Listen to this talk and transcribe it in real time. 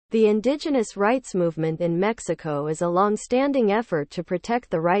The indigenous rights movement in Mexico is a long-standing effort to protect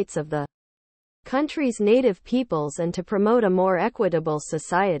the rights of the country's native peoples and to promote a more equitable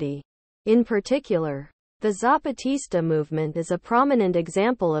society. In particular, the Zapatista movement is a prominent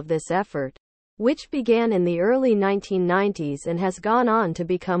example of this effort, which began in the early 1990s and has gone on to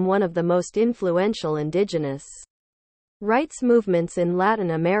become one of the most influential indigenous rights movements in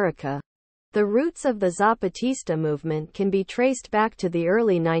Latin America. The roots of the Zapatista movement can be traced back to the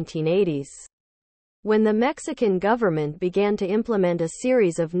early 1980s, when the Mexican government began to implement a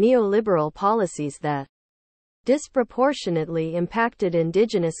series of neoliberal policies that disproportionately impacted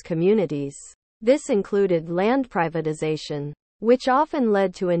indigenous communities. This included land privatization, which often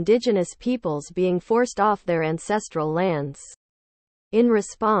led to indigenous peoples being forced off their ancestral lands. In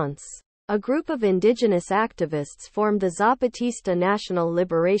response, a group of indigenous activists formed the Zapatista National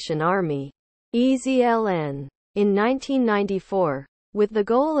Liberation Army, EZLN, in 1994, with the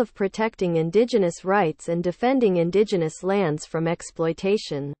goal of protecting indigenous rights and defending indigenous lands from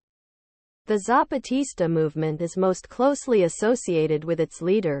exploitation. The Zapatista movement is most closely associated with its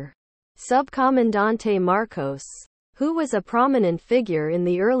leader, Subcomandante Marcos, who was a prominent figure in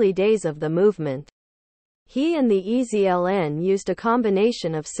the early days of the movement. He and the EZLN used a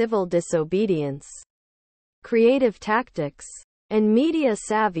combination of civil disobedience, creative tactics, and media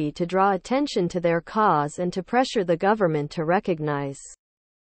savvy to draw attention to their cause and to pressure the government to recognize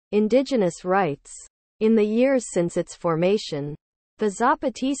indigenous rights. In the years since its formation, the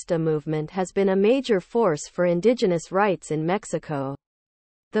Zapatista movement has been a major force for indigenous rights in Mexico.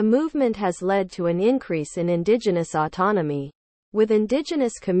 The movement has led to an increase in indigenous autonomy, with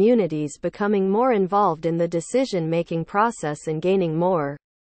indigenous communities becoming more involved in the decision-making process and gaining more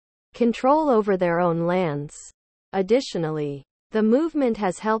control over their own lands. Additionally, the movement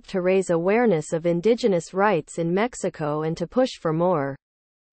has helped to raise awareness of indigenous rights in Mexico and to push for more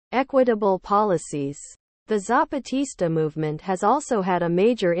equitable policies. The Zapatista movement has also had a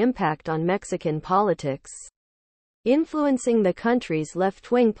major impact on Mexican politics, influencing the country's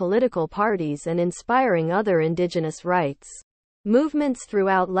left-wing political parties and inspiring other indigenous rights movements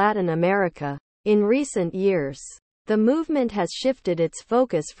throughout Latin America. In recent years, the movement has shifted its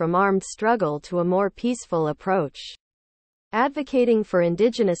focus from armed struggle to a more peaceful approach, advocating for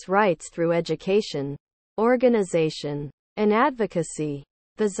indigenous rights through education, organization, and advocacy.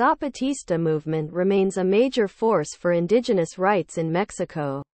 The Zapatista movement remains a major force for indigenous rights in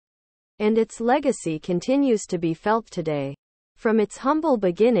Mexico, and its legacy continues to be felt today. From its humble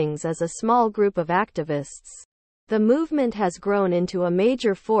beginnings as a small group of activists, the movement has grown into a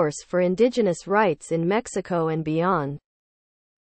major force for indigenous rights in Mexico and beyond.